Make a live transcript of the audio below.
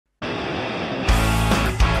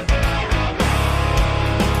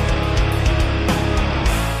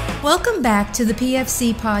Welcome back to the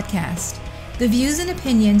PFC Podcast. The views and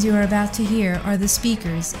opinions you are about to hear are the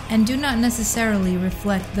speakers and do not necessarily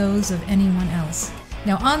reflect those of anyone else.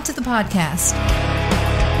 Now on to the podcast.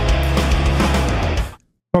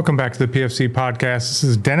 Welcome back to the PFC Podcast. This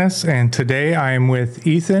is Dennis, and today I am with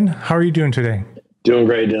Ethan. How are you doing today? Doing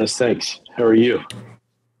great, Dennis. Thanks. How are you?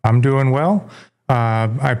 I'm doing well.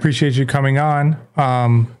 I appreciate you coming on.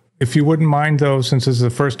 If you wouldn't mind, though, since this is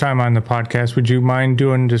the first time on the podcast, would you mind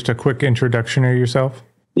doing just a quick introduction of yourself?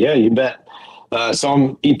 Yeah, you bet. So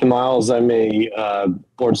I'm Ethan Miles. I'm a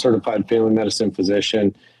board-certified family medicine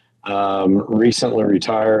physician. Recently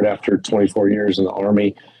retired after 24 years in the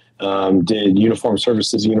Army. Did Uniform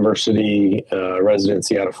Services University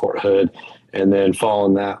residency out of Fort Hood. And then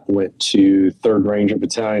following that, went to 3rd Ranger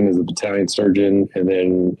Battalion as a battalion surgeon, and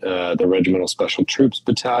then the Regimental Special Troops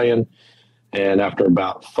Battalion. And after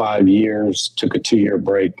about 5 years, took a 2-year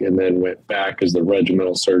break and then went back as the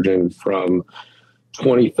regimental surgeon from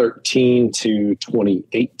 2013 to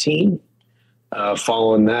 2018.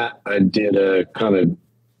 Following that, I did a kind of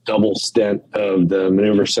double stint of the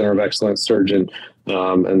Maneuver Center of Excellence surgeon,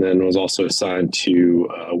 and then was also assigned to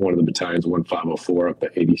one of the battalions, 1504 up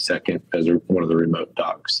at 82nd as one of the remote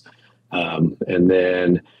docs. And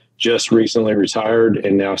then just recently retired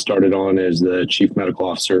and now started on as the Chief Medical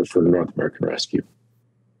Officer for North American Rescue.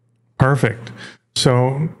 Perfect.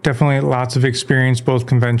 So definitely lots of experience, both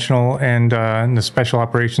conventional and in the special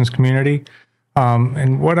operations community.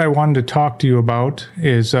 And what I wanted to talk to you about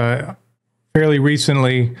is fairly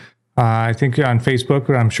recently, I think on Facebook,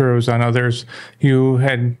 but I'm sure it was on others, you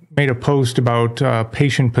had made a post about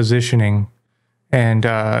patient positioning. And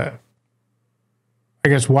I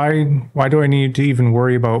guess why do I need to even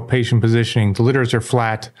worry about patient positioning? The litters are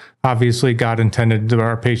flat. Obviously, God intended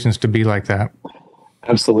our patients to be like that.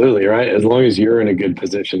 Absolutely, right? As long as you're in a good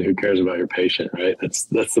position, who cares about your patient, right? That's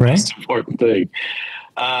the right? Most important thing.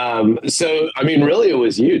 So, I mean, really, it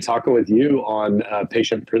was you talking with you on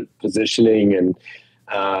patient positioning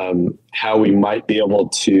and how we might be able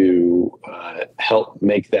to help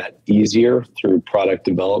make that easier through product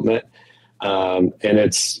development. And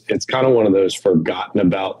it's kind of one of those forgotten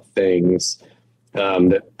about things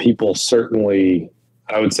that people certainly,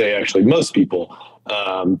 I would say actually most people,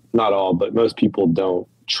 not all, but most people don't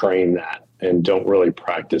train that and don't really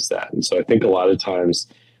practice that. And so I think a lot of times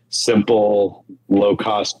simple, low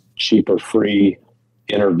cost, cheaper, free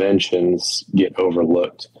interventions get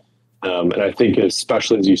overlooked. And I think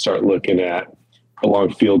especially as you start looking at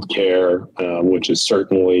prolonged field care, which is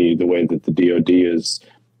certainly the way that the DoD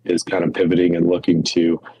is kind of pivoting and looking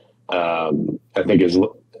to, I think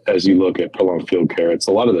as you look at prolonged field care, it's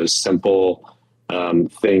a lot of those simple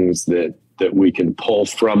things that we can pull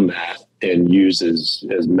from that and use as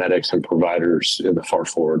medics and providers in the far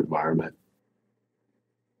forward environment.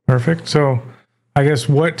 Perfect. So I guess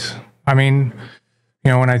when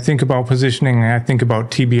I think about positioning, I think about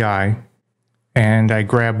TBI, and I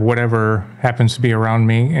grab whatever happens to be around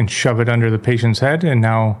me and shove it under the patient's head, and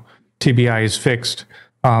now TBI is fixed.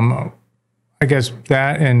 I guess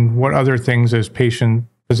that, and what other things is patient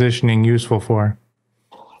positioning useful for?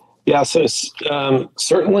 Yeah, so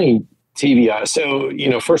certainly TBI. So,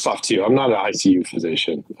 first off too, I'm not an ICU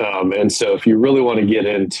physician. And so if you really want to get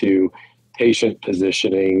into patient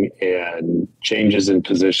positioning and changes in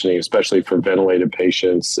positioning, especially for ventilated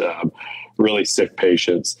patients, really sick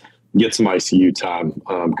patients, get some ICU time,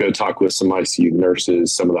 go talk with some ICU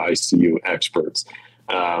nurses, some of the ICU experts.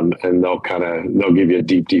 And they'll give you a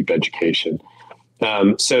deep education.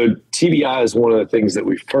 So TBI is one of the things that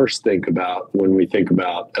we first think about when we think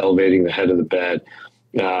about elevating the head of the bed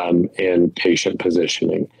and patient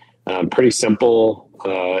positioning. Pretty simple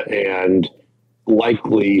and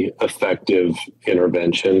likely effective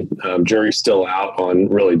intervention. Jury's still out on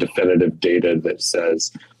really definitive data that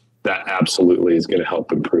says that absolutely is going to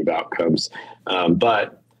help improve outcomes.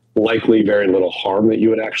 But likely very little harm that you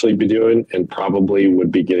would actually be doing, and probably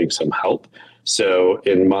would be getting some help. So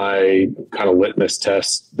in my kind of litmus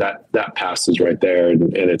test, that passes right there.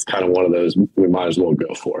 And it's kind of one of those, we might as well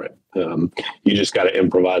go for it. You just got to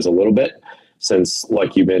improvise a little bit, since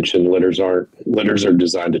like you mentioned, litters are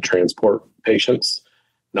designed to transport patients,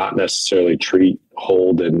 not necessarily treat,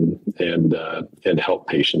 hold, and help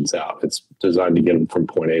patients out. It's designed to get them from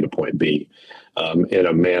point A to point B in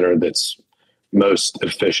a manner that's most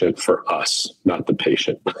efficient for us, not the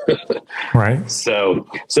patient. Right. So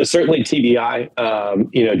certainly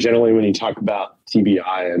TBI, generally when you talk about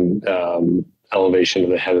TBI and elevation of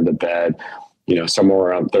the head of the bed, somewhere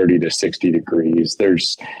around 30 to 60 degrees,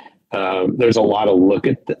 there's a lot of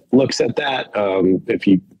looks at that. If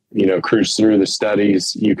you cruise through the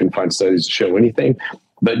studies, you can find studies to show anything.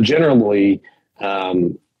 But generally,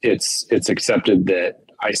 it's accepted that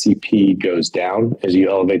ICP goes down as you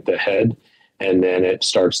elevate the head, and then it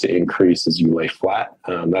starts to increase as you lay flat.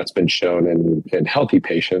 That's been shown in healthy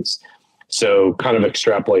patients. So kind of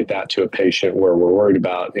extrapolate that to a patient where we're worried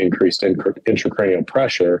about increased intracranial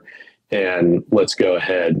pressure, and let's go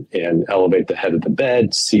ahead and elevate the head of the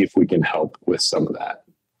bed, see if we can help with some of that.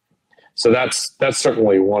 So that's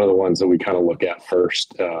certainly one of the ones that we kind of look at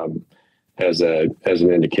first as an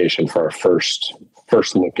indication for our first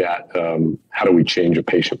look at how do we change a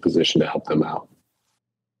patient position to help them out.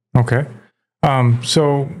 Okay.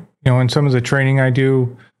 So, in some of the training I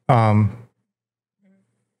do,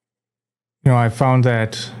 I found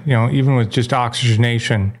that, even with just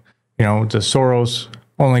oxygenation, the Soros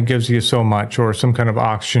only gives you so much, or some kind of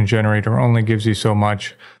oxygen generator only gives you so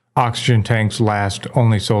much. Oxygen tanks last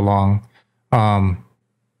only so long.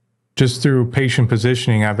 Just through patient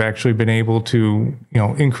positioning, I've actually been able to,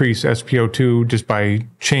 increase SpO2 just by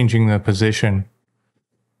changing the position.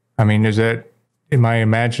 I mean, am I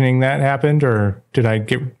imagining that happened, or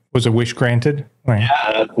was a wish granted? Right.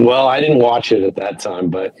 Yeah, well, I didn't watch it at that time,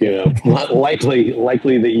 but likely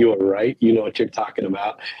that you are right. You know what you're talking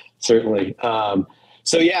about, certainly.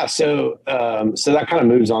 So that kind of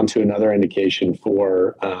moves on to another indication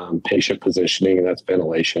for patient positioning, and that's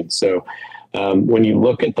ventilation. So when you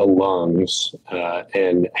look at the lungs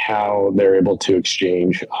and how they're able to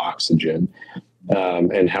exchange oxygen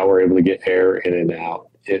and how we're able to get air in and out,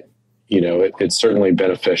 it's certainly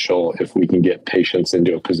beneficial if we can get patients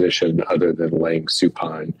into a position other than laying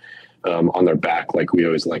supine on their back, like we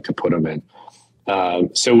always like to put them in.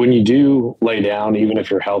 So when you do lay down, even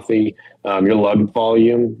if you're healthy, your lung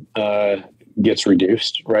volume gets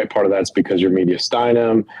reduced, right? Part of that's because your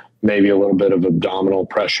mediastinum, maybe a little bit of abdominal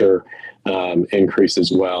pressure increase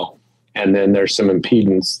as well. And then there's some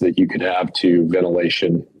impedance that you could have to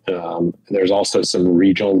ventilation. There's also some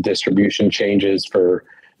regional distribution changes for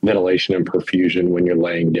ventilation and perfusion when you're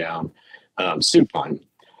laying down supine.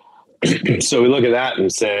 So we look at that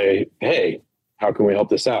and say, hey, how can we help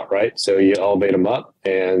this out, right? So you elevate them up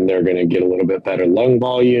and they're going to get a little bit better lung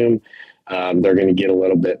volume. They're going to get a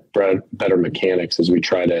little bit better mechanics as we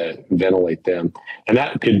try to ventilate them. And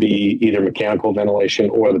that could be either mechanical ventilation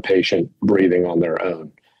or the patient breathing on their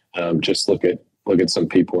own. Just look at some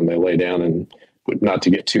people when they lay down, and not to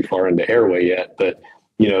get too far into airway yet, but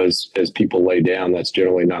as people lay down, that's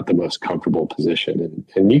generally not the most comfortable position.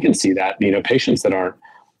 And you can see that, patients that aren't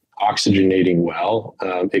oxygenating well,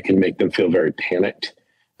 it can make them feel very panicked.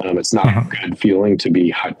 It's not a good feeling to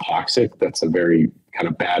be hypoxic. That's a very kind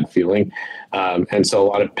of bad feeling. And so a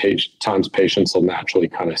lot of times patients will naturally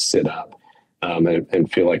kind of sit up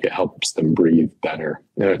and feel like it helps them breathe better.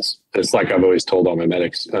 And it's like I've always told all my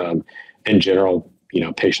medics, in general,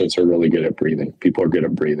 patients are really good at breathing. People are good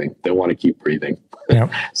at breathing. They want to keep breathing.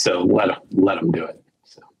 Yep. So let them do it.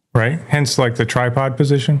 So. Right. Hence like the tripod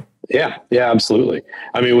position. Yeah, absolutely.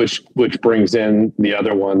 I mean, which brings in the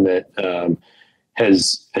other one that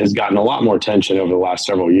has gotten a lot more attention over the last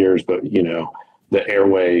several years, but the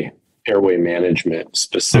airway management,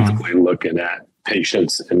 specifically looking at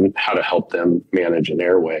patients and how to help them manage an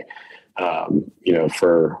airway.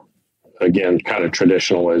 For again, kind of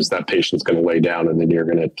traditional is that patient's going to lay down and then you're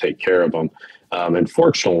going to take care of them.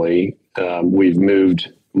 Unfortunately, we've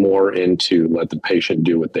moved more into let the patient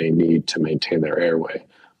do what they need to maintain their airway.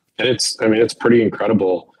 And it's pretty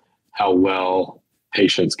incredible how well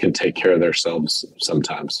patients can take care of themselves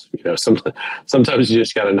sometimes. Sometimes you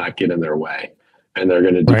just got to not get in their way, and they're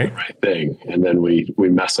going to do the right thing. And then we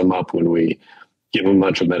mess them up when we give them a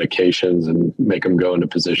bunch of medications and make them go into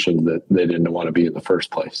positions that they didn't want to be in the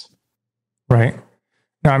first place. Right.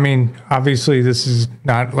 Now, I mean, obviously this is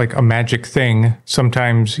not like a magic thing.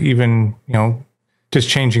 Sometimes even, just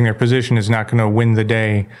changing their position is not going to win the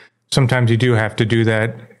day. Sometimes you do have to do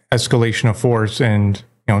that escalation of force and,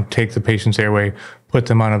 take the patient's airway, put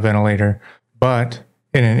them on a ventilator. But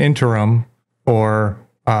in an interim, or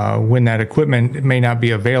when that equipment may not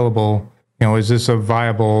be available, is this a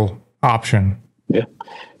viable option?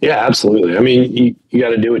 Yeah, absolutely. I mean, you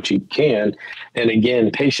got to do what you can. And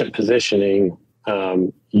again, patient positioning,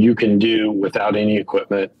 you can do without any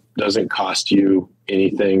equipment. Doesn't cost you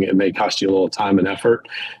anything. It may cost you a little time and effort,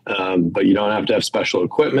 but you don't have to have special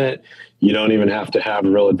equipment. You don't even have to have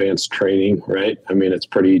real advanced training, right? I mean, it's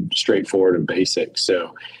pretty straightforward and basic.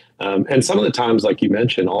 So, and some of the times, like you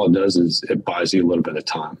mentioned, all it does is it buys you a little bit of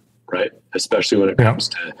time, right? Especially when it comes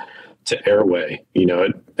to airway,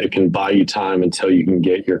 it can buy you time until you can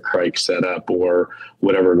get your crike set up or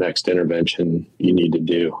whatever next intervention you need to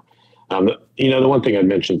do. The one thing I'd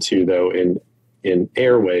mention too, though, in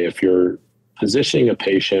airway, if you're positioning a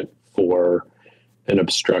patient for an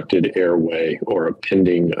obstructed airway or a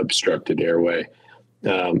pending obstructed airway,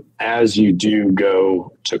 as you do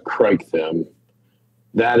go to crike them,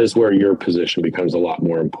 that is where your position becomes a lot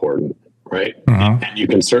more important, right? And you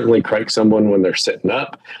can certainly crike someone when they're sitting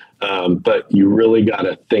up, but you really got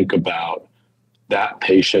to think about that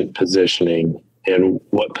patient positioning and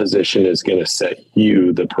what position is going to set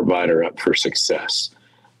you, the provider, up for success.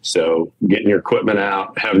 So getting your equipment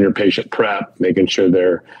out, having your patient prep, making sure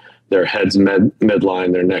their head's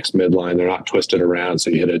midline, their neck's midline, they're not twisted around. So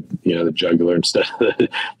you hit the jugular instead of the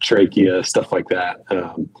trachea, stuff like that.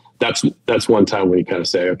 That's one time when you kind of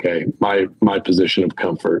say, okay, my position of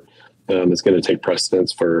comfort is going to take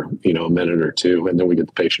precedence for, a minute or two, and then we get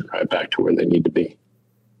the patient right back to where they need to be.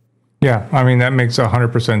 Yeah, I mean, that makes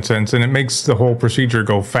 100% sense. And it makes the whole procedure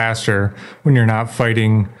go faster when you're not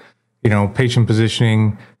fighting, patient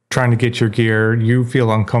positioning, trying to get your gear, you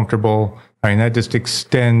feel uncomfortable. I mean, that just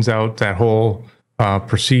extends out that whole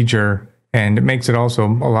procedure, and it makes it also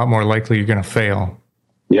a lot more likely you're going to fail.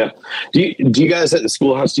 Yeah. Do you guys at the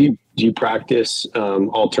schoolhouse, do you practice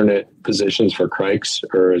alternate positions for crikes,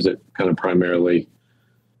 or is it kind of primarily?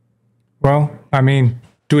 Well, I mean,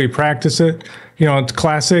 do we practice it? It's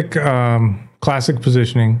classic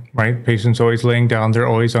positioning, right? Patient's always laying down. They're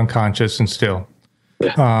always unconscious and still.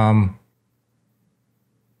 Yeah.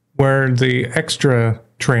 Where the extra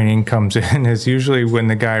training comes in is usually when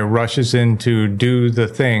the guy rushes in to do the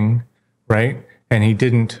thing, right? And he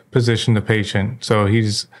didn't position the patient. So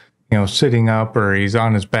he's, sitting up, or he's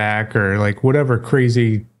on his back, or like whatever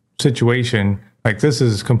crazy situation. Like, this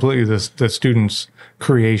is completely the student's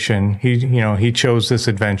creation. He chose this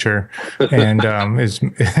adventure and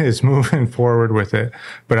is moving forward with it.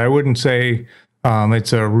 But I wouldn't say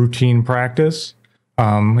it's a routine practice.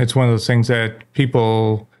 It's one of those things that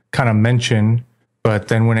people kind of mention, but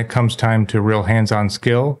then when it comes time to real hands-on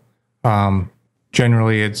skill,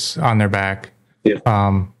 generally it's on their back. Yeah.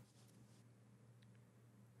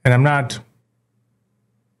 And I'm not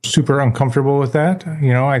super uncomfortable with that.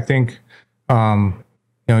 I think,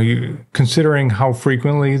 considering how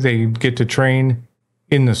frequently they get to train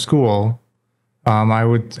in the school, I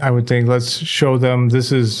would think, let's show them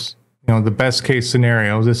this is, the best case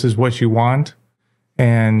scenario. This is what you want.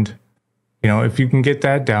 And, if you can get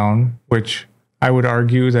that down, which I would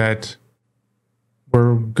argue that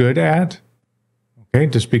we're good at, okay,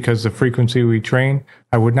 just because the frequency we train,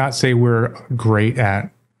 I would not say we're great at,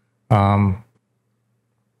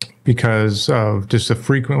 because of just the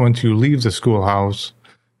frequent, once you leave the schoolhouse,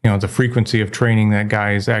 the frequency of training that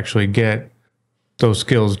guys actually get, those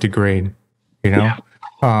skills degrade, Yeah.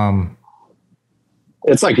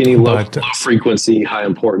 It's like any low frequency, high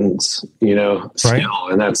importance, skill. Right?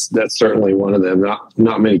 And that's certainly one of them.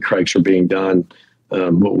 Not many crikes are being done.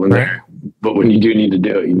 But when you do need to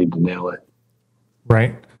do it, you need to nail it.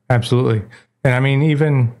 Right. Absolutely. And I mean,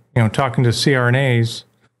 even, talking to CRNAs,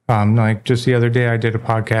 like just the other day, I did a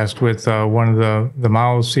podcast with one of the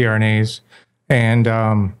MAO CRNAs, and,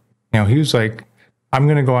 he was like, I'm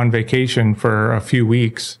going to go on vacation for a few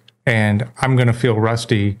weeks, and I'm going to feel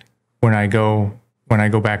rusty when I go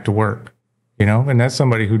back to work, and that's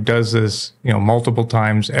somebody who does this, multiple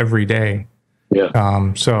times every day.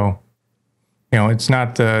 Yeah. So, it's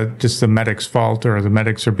not just the medic's fault, or the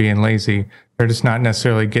medics are being lazy. They're just not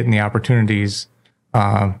necessarily getting the opportunities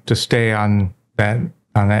to stay on that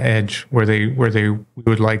edge where they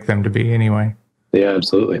would like them to be anyway. Yeah,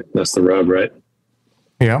 absolutely. That's the rub, right?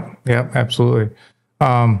 Yeah, absolutely.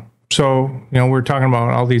 So, we're talking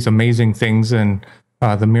about all these amazing things and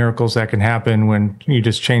the miracles that can happen when you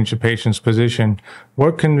just change the patient's position.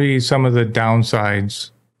 What can be some of the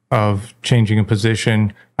downsides of changing a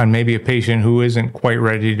position on maybe a patient who isn't quite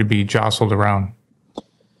ready to be jostled around?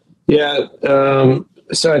 Yeah.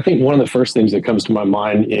 So I think one of the first things that comes to my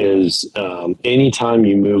mind is anytime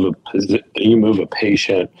you move a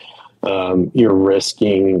patient, you're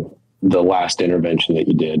risking the last intervention that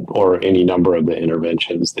you did, or any number of the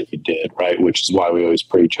interventions that you did, right? Which is why we always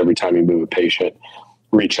preach, every time you move a patient,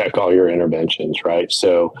 recheck all your interventions, right?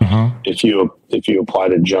 So if you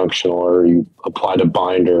applied a junctional, or you applied a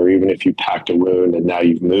binder, or even if you packed a wound and now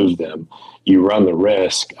you've moved them, you run the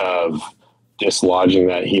risk of dislodging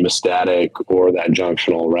that hemostatic or that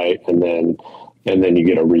junctional, right? And then you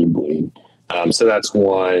get a rebleed. So that's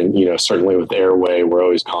one. Certainly with airway, we're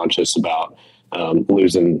always conscious about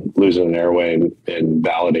losing an airway and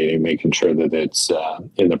validating, making sure that it's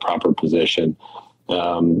in the proper position.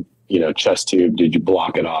 Chest tube, did you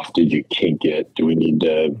block it off? Did you kink it? Do we need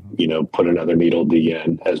to, put another needle D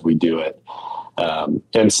in as we do it?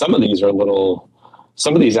 And some of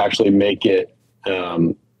these actually make it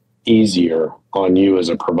easier on you as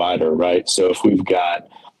a provider, right? So if we've got,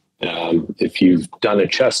 if you've done a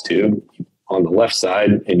chest tube on the left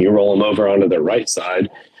side and you roll them over onto the right side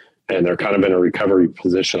and they're kind of in a recovery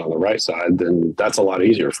position on the right side, then that's a lot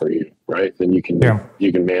easier for you, right? Then you can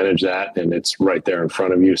manage that, and it's right there in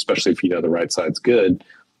front of you, especially if you know the right side's good.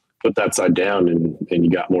 Put that side down and you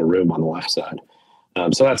got more room on the left side.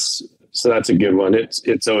 So that's a good one.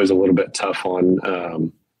 It's always a little bit tough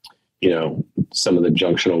on, some of the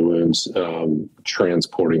junctional wounds,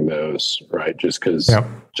 transporting those, right? Just because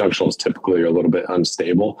junctionals typically are a little bit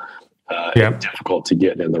unstable, and difficult to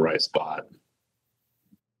get in the right spot.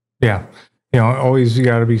 Yeah. Always you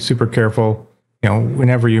got to be super careful,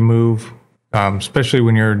 whenever you move, especially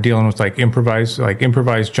when you're dealing with improvised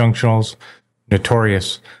junctionals,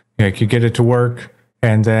 notorious. You get it to work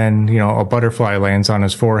and then, a butterfly lands on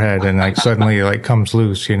his forehead and suddenly comes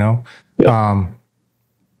loose,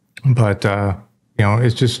 But,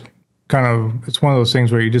 it's just it's one of those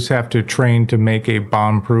things where you just have to train to make a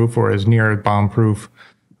bomb-proof or as near a bomb-proof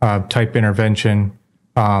type intervention.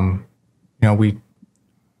 That's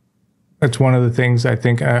one of the things I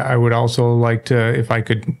think I would also like to, if I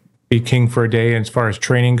could be king for a day as far as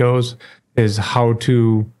training goes, is how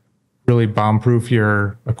to really bomb-proof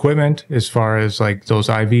your equipment as far as those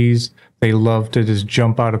IVs. They love to just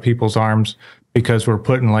jump out of people's arms because we're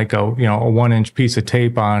putting a 1-inch piece of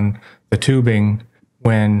tape on the tubing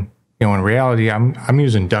when, in reality, I'm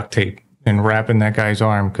using duct tape and wrapping that guy's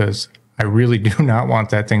arm because I really do not want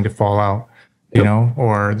that thing to fall out,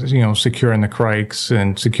 or, securing the crikes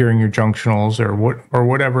and securing your junctionals or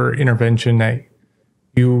whatever intervention that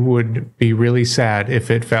you would be really sad if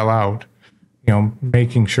it fell out,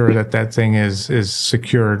 making sure that thing is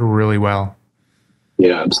secured really well.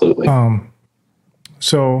 Yeah, absolutely.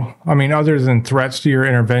 So, other than threats to your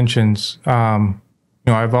interventions,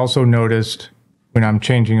 I've also noticed when I'm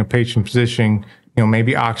changing a patient position,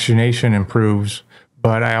 maybe oxygenation improves,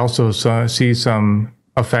 but I also see some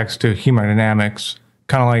effects to hemodynamics,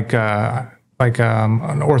 kind of like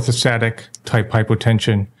an orthostatic type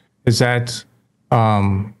hypotension. Is that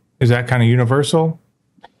kind of universal?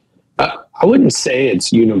 I wouldn't say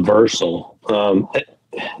it's universal.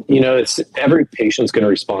 It's every patient's going to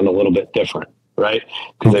respond a little bit different, right?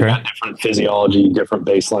 Because they've got different physiology, different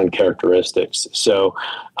baseline characteristics. So,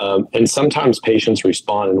 and sometimes patients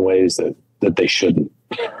respond in ways that they shouldn't,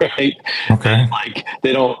 right? Okay.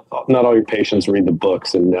 Not all your patients read the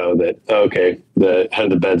books and know that, okay, the head of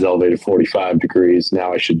the bed's elevated 45 degrees.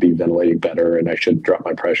 Now I should be ventilating better and I should drop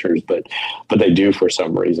my pressures, but they do for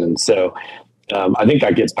some reason. So, I think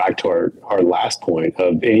that gets back to our last point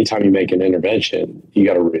of anytime you make an intervention, you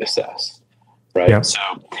got to reassess, right? Yep. So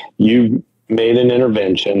you made an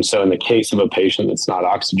intervention. So in the case of a patient that's not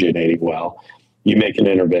oxygenating well, you make an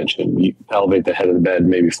intervention, you elevate the head of the bed,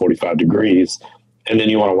 maybe 45 degrees, and then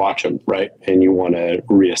you want to watch them, right? And you want to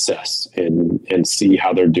reassess and see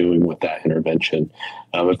how they're doing with that intervention.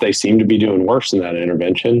 If they seem to be doing worse in that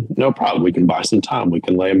intervention, no problem. We can buy some time. We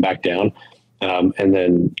can lay them back down. And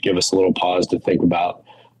then give us a little pause to think about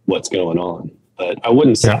what's going on. But I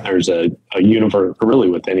wouldn't say there's a universal,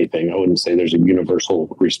 really with anything, I wouldn't say there's a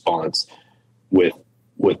universal response with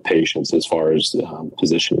patients as far as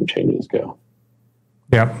positioning changes go.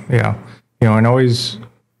 Yeah. And always,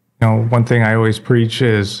 one thing I always preach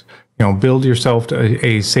is, build yourself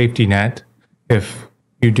a safety net. If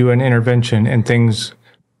you do an intervention and things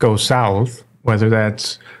go south, whether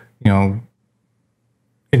that's,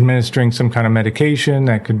 administering some kind of medication,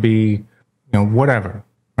 that could be, whatever,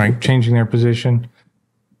 right? Changing their position.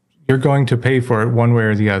 You're going to pay for it one way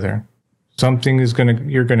or the other.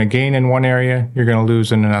 You're going to gain in one area, you're going to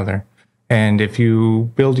lose in another. And if you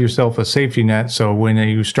build yourself a safety net, so when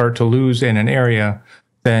you start to lose in an area,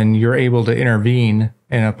 then you're able to intervene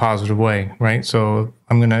in a positive way, right? So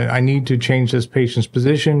I need to change this patient's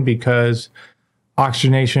position because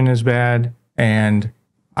oxygenation is bad and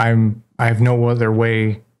I have no other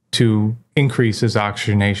way to increase his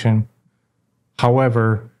oxygenation.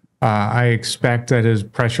 However, I expect that his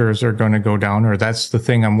pressures are going to go down, or that's the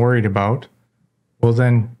thing I'm worried about. Well,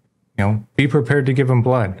 then, be prepared to give him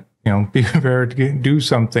blood. Be prepared to do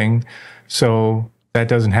something so that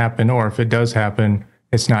doesn't happen. Or if it does happen,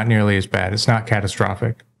 it's not nearly as bad. It's not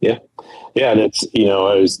catastrophic. Yeah. And it's, I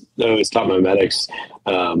always taught my medics,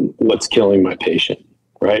 what's killing my patient.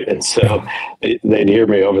 Right. And so they'd hear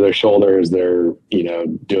me over their shoulder as they're,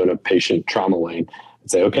 doing a patient trauma lane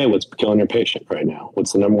and say, okay, what's killing your patient right now?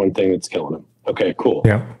 What's the number one thing that's killing them? Okay, cool.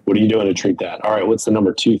 Yeah. What are you doing to treat that? All right. What's the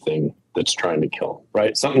number two thing that's trying to kill them?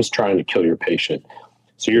 Right. Something's trying to kill your patient.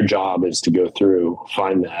 So your job is to go through,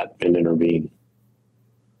 find that and intervene.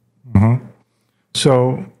 Mm-hmm.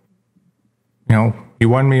 So, you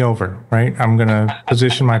won me over, right? I'm going to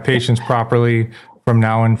position my patients properly from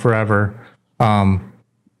now and forever.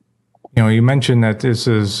 You mentioned that this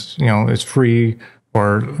is, it's free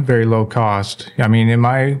or very low cost. I mean,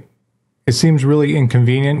 it seems really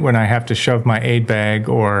inconvenient when I have to shove my aid bag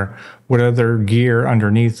or what other gear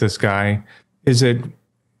underneath this guy. Is it,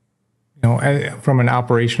 from an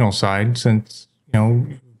operational side, since,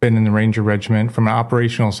 been in the Ranger Regiment, from an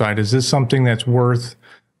operational side, is this something that's worth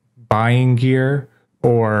buying gear,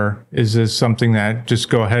 or is this something that just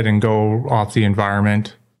go ahead and go off the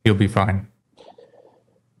environment? You'll be fine.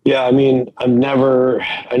 Yeah, I mean, I never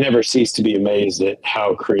cease to be amazed at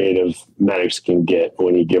how creative medics can get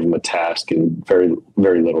when you give them a task and very,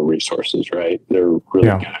 very little resources, right? They're really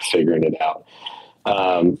kind of figuring it out.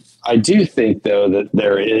 I do think, though, that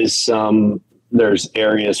there's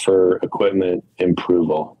areas for equipment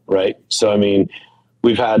improvement, right? So, I mean,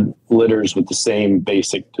 we've had litters with the same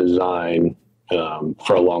basic design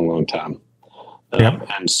for a long, long time.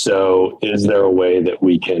 And so is there a way that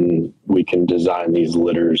we can design these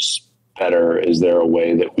litters better? Is there a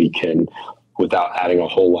way that we can, without adding a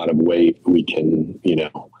whole lot of weight, we can,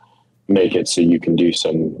 make it so you can do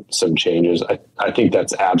some changes? I think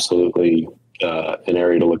that's absolutely an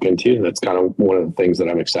area to look into. That's kind of one of the things that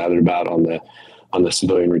I'm excited about on the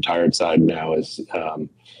civilian retired side now is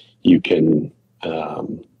you can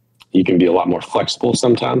be a lot more flexible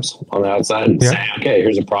sometimes on the outside and say, okay,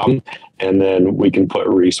 here's a problem. And then we can put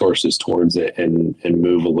resources towards it and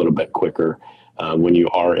move a little bit quicker when you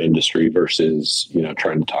are industry versus,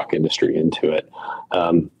 trying to talk industry into it.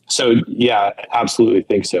 So yeah, absolutely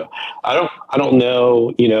think so. I don't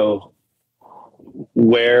know,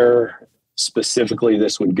 where specifically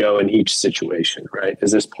this would go in each situation, right?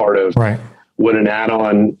 Is this part of, would an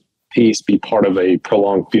add-on piece be part of a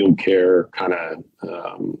prolonged field care kind of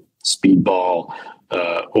speedball,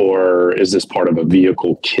 or is this part of a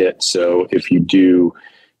vehicle kit? So if you do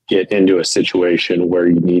get into a situation where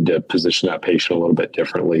you need to position that patient a little bit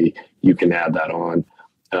differently, you can add that on.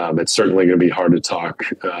 It's certainly going to be hard to talk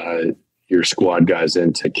your squad guys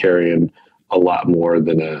into carrying a lot more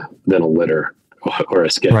than a litter or a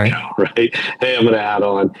sked cow, right? Hey, I'm going to add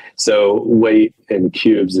on. So weight and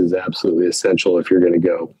cubes is absolutely essential if you're going to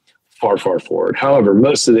go far, far forward. However,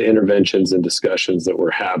 most of the interventions and discussions that we're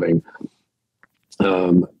having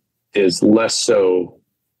is less so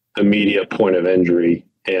immediate point of injury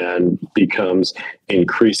and becomes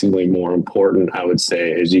increasingly more important, I would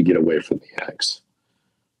say, as you get away from the X.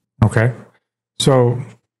 Okay. So,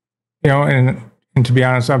 and to be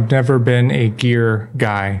honest, I've never been a gear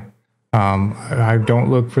guy. I don't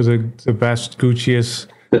look for the best, Gucciest,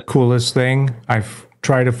 coolest thing. I've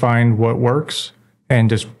tried to find what works and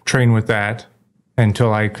just train with that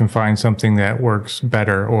until I can find something that works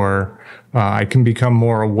better, or I can become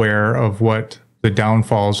more aware of what the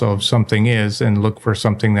downfalls of something is and look for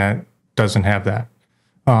something that doesn't have that.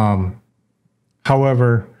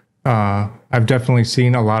 However, I've definitely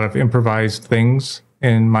seen a lot of improvised things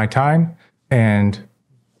in my time, and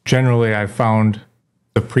generally I've found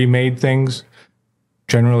the pre-made things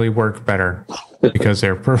generally work better because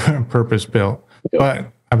they're purpose built.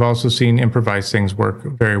 But I've also seen improvised things work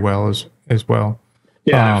very well as well.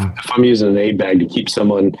 Yeah, if I'm using an aid bag to keep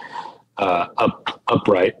someone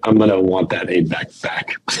upright, I'm going to want that aid bag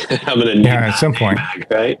back. I'm going to need at some point, bag,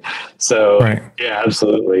 right? So yeah,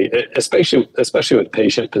 absolutely. Especially with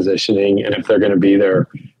patient positioning, and if they're going to be there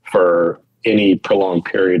for any prolonged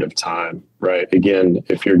period of time, right? Again,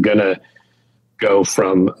 if you're going to go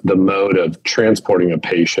from the mode of transporting a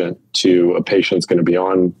patient to a patient's going to be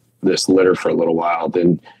on this litter for a little while,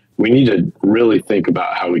 then we need to really think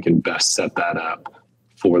about how we can best set that up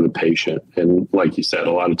for the patient. And like you said,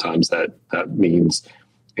 a lot of times that means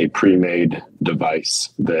a pre-made device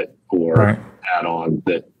or add-on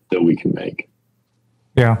that we can make.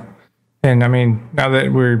 Yeah. And I mean, now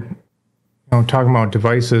that we're talking about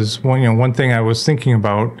devices, one thing I was thinking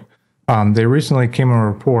about, they recently came a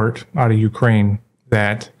report out of Ukraine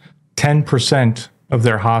that 10% of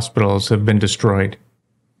their hospitals have been destroyed.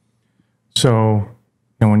 So,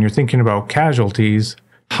 when you're thinking about casualties,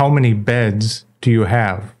 how many beds do you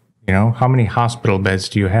have? How many hospital beds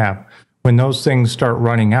do you have? When those things start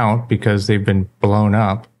running out because they've been blown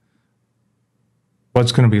up,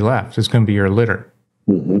 what's going to be left? It's going to be your litter,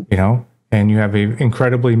 and you have an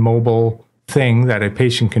incredibly mobile thing that a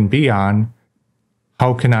patient can be on.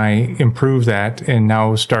 How can I improve that and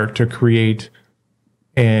now start to create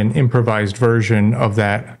an improvised version of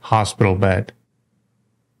that hospital bed?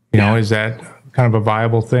 Is that kind of a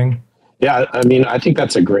viable thing? Yeah, I mean, I think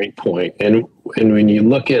that's a great point. And when you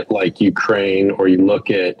look at like Ukraine, or you look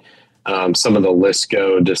at some of the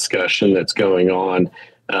LISCO discussion that's going on.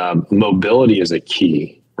 Mobility is a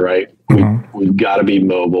key, right? We've got to be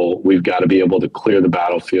mobile. We've got to be able to clear the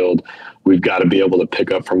battlefield. We've got to be able to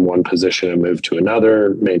pick up from one position and move to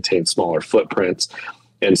another, maintain smaller footprints.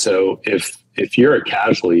 And so if you're a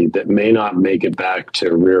casualty that may not make it back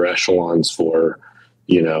to rear echelons for,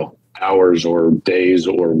 hours or days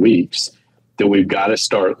or weeks, then we've got to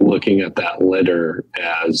start looking at that litter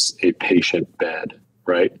as a patient bed,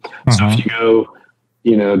 right? So if you go,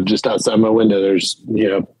 just outside my window, there's,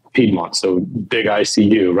 Piedmont, so big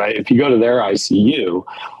ICU, right? If you go to their ICU,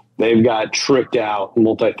 they've got tricked out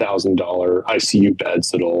multi-$1,000 ICU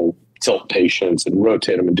beds that'll tilt patients and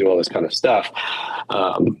rotate them and do all this kind of stuff.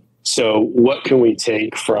 So what can we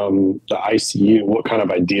take from the ICU? What kind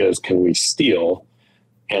of ideas can we steal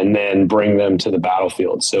and then bring them to the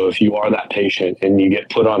battlefield? So if you are that patient and you get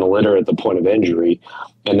put on a litter at the point of injury,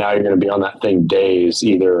 and now you're going to be on that thing days,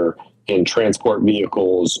 either in transport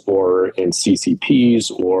vehicles or in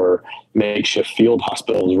CCPs or makeshift field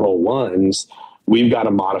hospitals, roll ones, we've got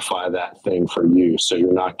to modify that thing for you. So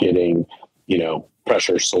you're not getting,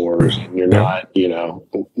 pressure sores, and you're not,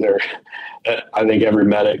 I think every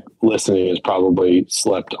medic listening has probably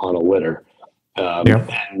slept on a litter,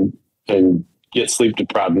 and get sleep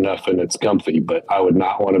deprived enough and it's comfy, but I would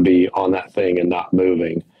not want to be on that thing and not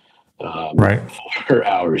moving for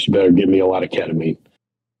hours. You better give me a lot of ketamine.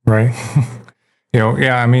 Right.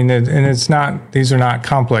 I mean, and it's not, these are not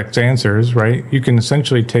complex answers, right? You can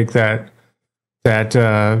essentially take that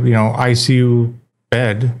ICU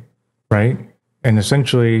bed, right? And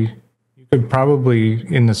essentially you could probably,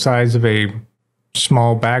 in the size of a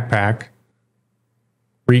small backpack,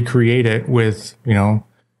 recreate it with, you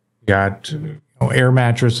got air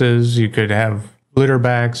mattresses, you could have litter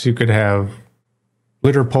backs, you could have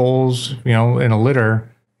litter poles, in a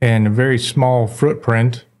litter, and a very small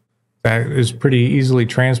footprint that is pretty easily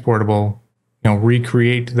transportable,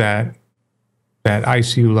 recreate that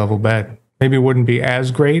ICU level bed. Maybe it wouldn't be as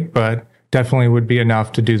great, but definitely would be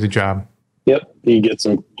enough to do the job. Yep. You get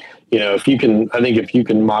some, if you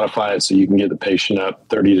can modify it so you can get the patient up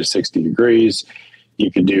 30 to 60 degrees, you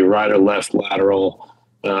could do right or left lateral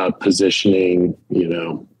positioning,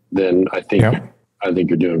 then I think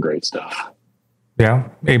you're doing great stuff. Yeah.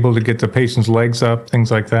 Able to get the patient's legs up, things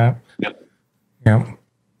like that. Yep. Yeah.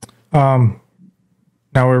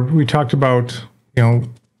 Now we talked about, more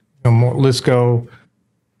LISCO,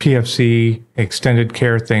 PFC, extended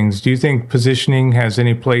care things. Do you think positioning has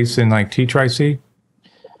any place in like T-TRIC?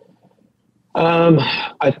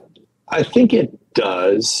 I think it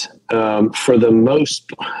does. For the most,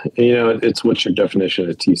 it's what's your definition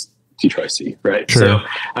of T-TRIC, right? Sure. So,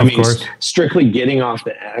 I mean, course. Strictly getting off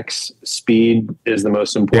the X, speed is the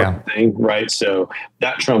most important thing, right? So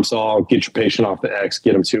that trumps all. Get your patient off the X,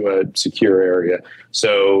 get them to a secure area.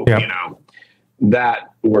 So,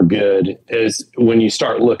 that we're good. Is when you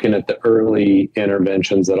start looking at the early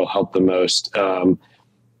interventions that'll help the most.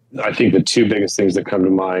 I think the two biggest things that come to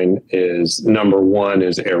mind is, number one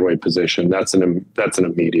is airway position. That's an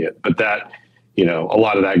immediate, but that, a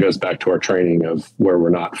lot of that goes back to our training of where we're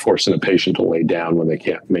not forcing a patient to lay down when they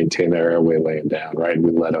can't maintain their airway laying down, right?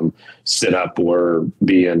 We let them sit up or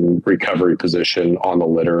be in recovery position on the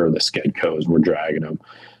litter or the SCEDCO as we're dragging them.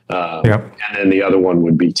 And then the other one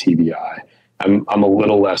would be TBI. I'm a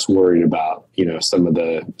little less worried about, some of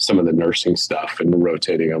the nursing stuff and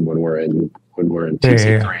rotating them when we're in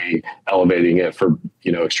TC3, elevating it for,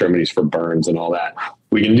 extremities for burns and all that.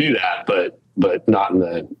 We can do that, but not in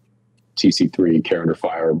the TC3 care under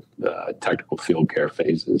fire, technical field care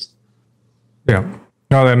phases. Yeah.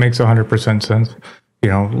 No, that makes 100% sense.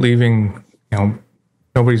 Leaving,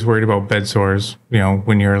 nobody's worried about bed sores,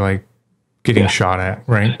 when you're like getting shot at,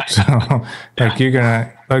 right? So you're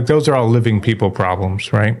gonna, those are all living people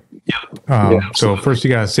problems, right? So first you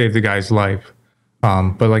got to save the guy's life.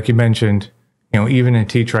 But like you mentioned, even in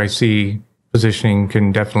T-TRIC, positioning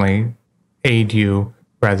can definitely aid you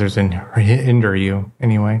rather than hinder you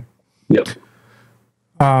anyway. Yep.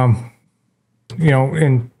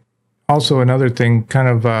 And also another thing, kind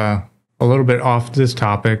of a little bit off this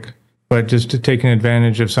topic, but just to take an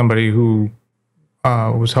advantage of somebody who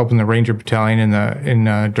was helping the Ranger Battalion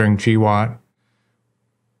during GWAT.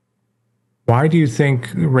 Why do you think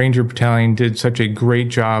Ranger Battalion did such a great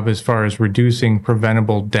job as far as reducing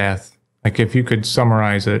preventable death? Like, if you could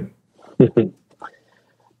summarize it.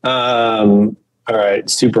 All right.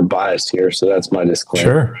 Super biased here. So that's my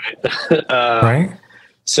disclaimer. Sure. Right.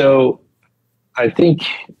 So I think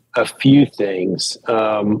a few things.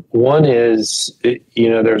 One is,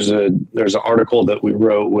 there's an article that we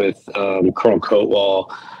wrote with Colonel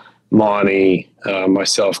Coatwall Monty,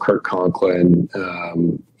 myself, Kurt Conklin,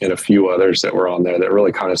 and a few others that were on there that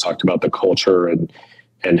really kind of talked about the culture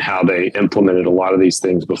and how they implemented a lot of these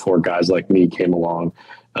things before guys like me came along.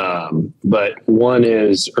 But one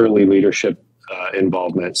is early leadership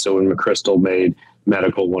involvement. So when McChrystal made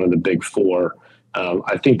medical one of the big four,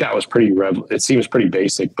 I think that was it seems pretty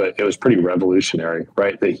basic, but it was pretty revolutionary,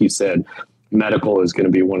 right? That he said medical is going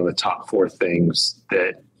to be one of the top four things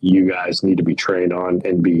that you guys need to be trained on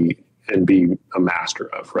and be a master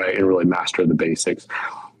of, right? And really master the basics.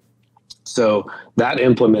 So that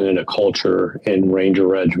implemented a culture in Ranger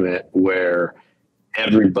Regiment where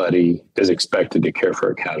everybody is expected to care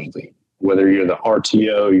for a casualty, whether you're the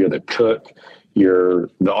RTO, you're the cook, you're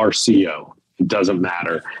the RCO, it doesn't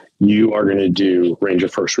matter. You are going to do Ranger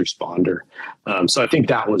First Responder. So I think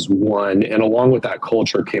that was one. And along with that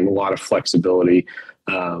culture came a lot of flexibility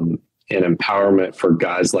and empowerment for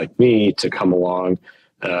guys like me to come along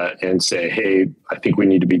and say, hey, I think we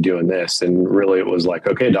need to be doing this. And really it was like,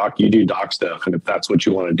 okay, doc, you do doc stuff. And if that's what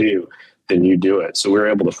you want to do, then you do it. So we were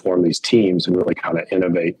able to form these teams and really kind of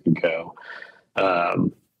innovate and go.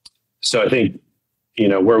 So I think,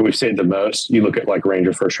 where we've saved the most, you look at like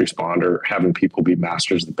Ranger First Responder, having people be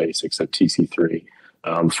masters of the basics at TC3,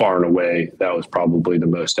 far and away, that was probably the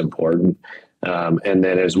most important. And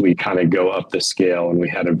then as we kind of go up the scale and we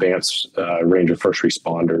had advanced Ranger First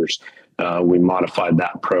Responders, we modified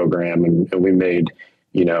that program and we made,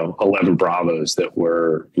 11 Bravos that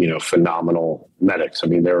were, phenomenal medics. I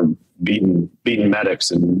mean, they were beating medics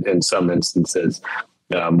in some instances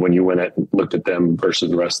when you went and looked at them versus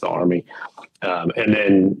the rest of the Army.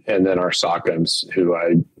 And then our SOCMs, who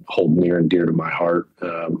I hold near and dear to my heart,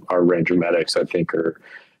 our Ranger medics, I think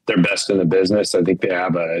they're best in the business. I think they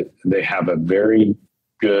have a very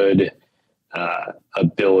good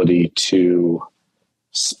ability to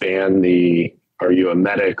span are you a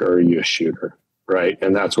medic or are you a shooter, right?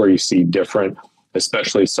 And that's where you see different,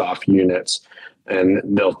 especially soft units, and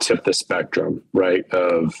they'll tip the spectrum, right?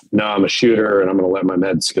 Of, no, I'm a shooter and I'm going to let my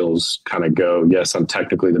med skills kind of go. Yes, I'm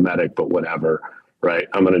technically the medic, but whatever, right?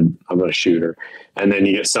 I'm going to shooter. And then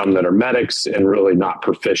you get some that are medics and really not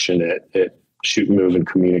proficient at shoot, move, and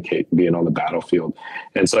communicate and being on the battlefield.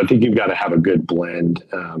 And so I think you've got to have a good blend.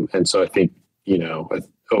 And so I think,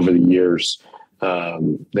 over the years,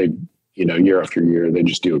 they, year after year, they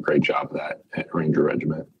just do a great job of that at Ranger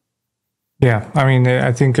Regiment. Yeah, I mean,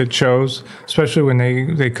 I think it shows, especially when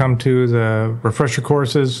they come to the refresher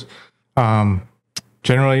courses,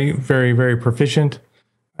 generally very, very proficient.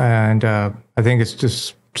 And I think it's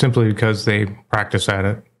just simply because they practice at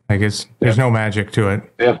it. Like there's no magic to it.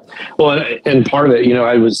 Yeah. Well, and part of it,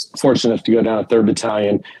 I was fortunate enough to go down to 3rd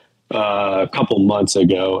Battalion a couple months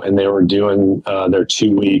ago, and they were doing their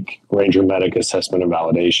 2-week Ranger Medic assessment and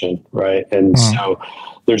validation, right? And so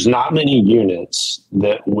there's not many units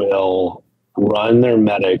that will run their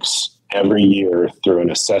medics every year through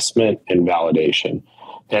an assessment and validation,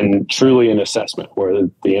 and truly an assessment where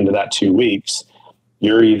at the end of that 2 weeks,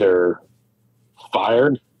 you're either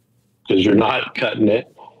fired because you're not cutting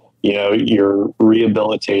it, you're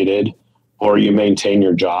rehabilitated, or you maintain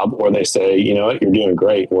your job, or they say, you know what, you're doing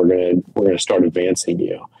great. We're going to start advancing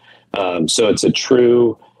you. So it's a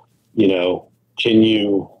true, can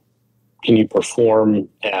you perform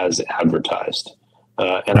as advertised?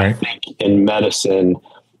 And right. I think in medicine,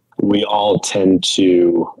 we all tend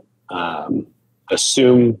to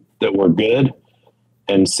assume that we're good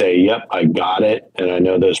and say, yep, I got it. And I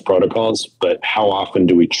know those protocols, but how often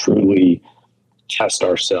do we truly test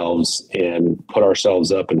ourselves and put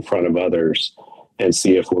ourselves up in front of others and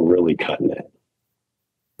see if we're really cutting it?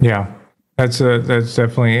 Yeah, that's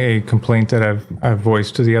definitely a complaint that I've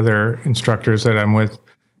voiced to the other instructors that I'm with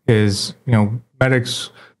is, medics,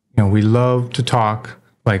 we love to talk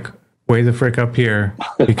like way the frick up here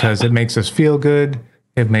because it makes us feel good.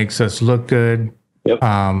 It makes us look good. Yep.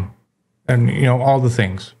 And all the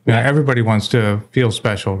things. Everybody wants to feel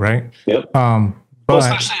special, right? Yep.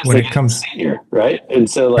 But when it comes senior, right? And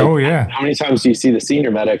so how many times do you see the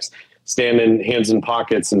senior medics standing hands in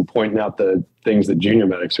pockets and pointing out the things that junior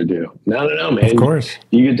medics are doing? No, man. Of course.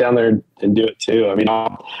 You get down there and do it too. I mean,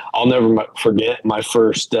 I'll never forget my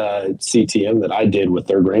first CTM that I did with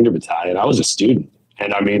 3rd Ranger Battalion. I was a student,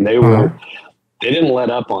 and I mean, they didn't let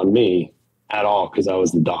up on me at all because I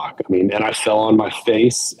was the doc. I mean, and I fell on my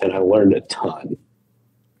face and I learned a ton.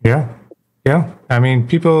 Yeah. I mean,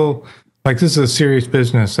 people, like, this is a serious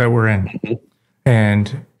business that we're in. Mm-hmm.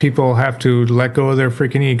 And people have to let go of their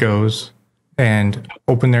freaking egos and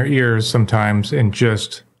open their ears sometimes and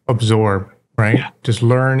just absorb, right? Yeah. Just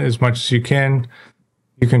learn as much as you can.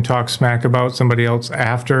 you can talk smack about somebody else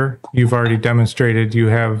after you've already demonstrated you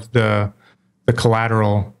have the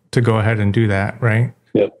collateral to go ahead and do that, right?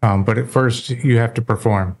 Yep. But at first, you have to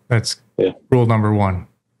perform. That's rule number one.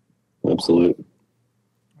 Absolutely.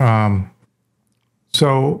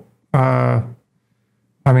 So, I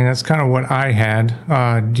mean, that's kind of what I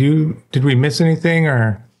had. Did we miss anything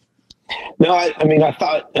or? No, I mean, I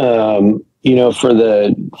thought, for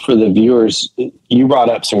the viewers, you brought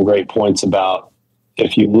up some great points about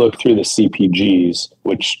if you look through the CPGs,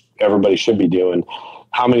 which everybody should be doing,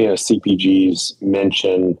 how many of the CPGs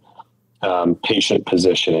mention patient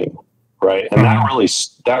positioning, right? And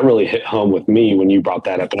that really hit home with me when you brought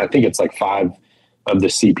that up. And I think it's like 5 of the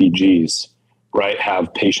CPGs, right,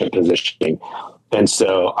 have patient positioning. And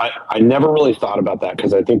so I never really thought about that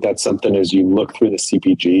because I think that's something as you look through the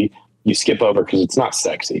CPG, you skip over because it's not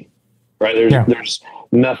sexy, right? There's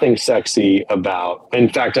nothing sexy about, in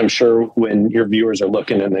fact, I'm sure when your viewers are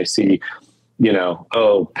looking and they see,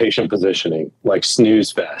 patient positioning, like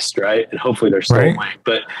snooze fest, right? And hopefully they're still awake,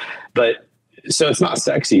 but so it's not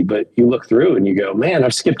sexy, but you look through and you go, man,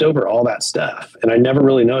 I've skipped over all that stuff. And I never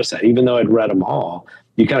really noticed that, even though I'd read them all.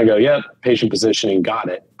 You kind of go, yep, patient positioning, got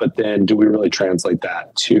it. But then do we really translate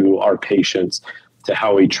that to our patients, to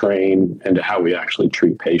how we train and to how we actually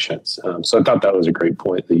treat patients? So I thought that was a great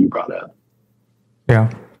point that you brought up.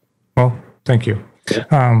 Yeah. Well, thank you.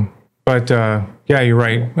 Yeah. But you're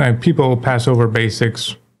right. People pass over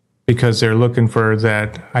basics because they're looking for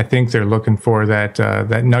that. I think they're looking for that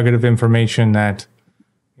nugget of information that,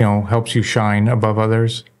 helps you shine above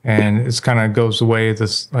others. And it's kind of goes away.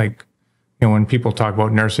 This when people talk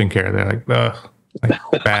about nursing care, they're like, ugh, like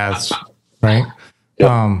baths, right?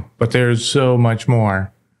 Yep. But there's so much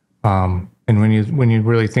more. And when you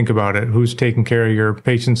really think about it, who's taking care of your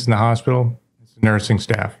patients in the hospital? It's the nursing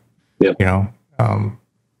staff. Yep.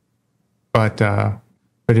 But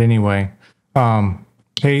anyway,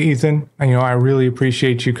 hey Ethan, I really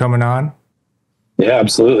appreciate you coming on. Yeah,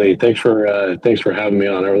 absolutely. Thanks for having me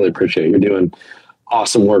on. I really appreciate it. You're doing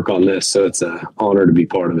awesome work on this, so it's an honor to be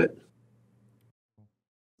part of it.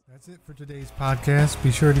 That's it for today's podcast.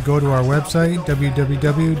 Be sure to go to our website,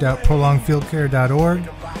 www.prolongfieldcare.org.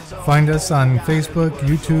 Find us on Facebook,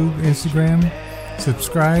 YouTube, Instagram.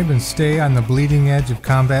 Subscribe and stay on the bleeding edge of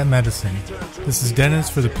combat medicine. This is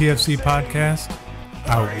Dennis for the PFC Podcast.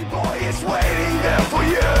 Out. Boy, it's waiting there for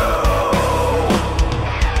you.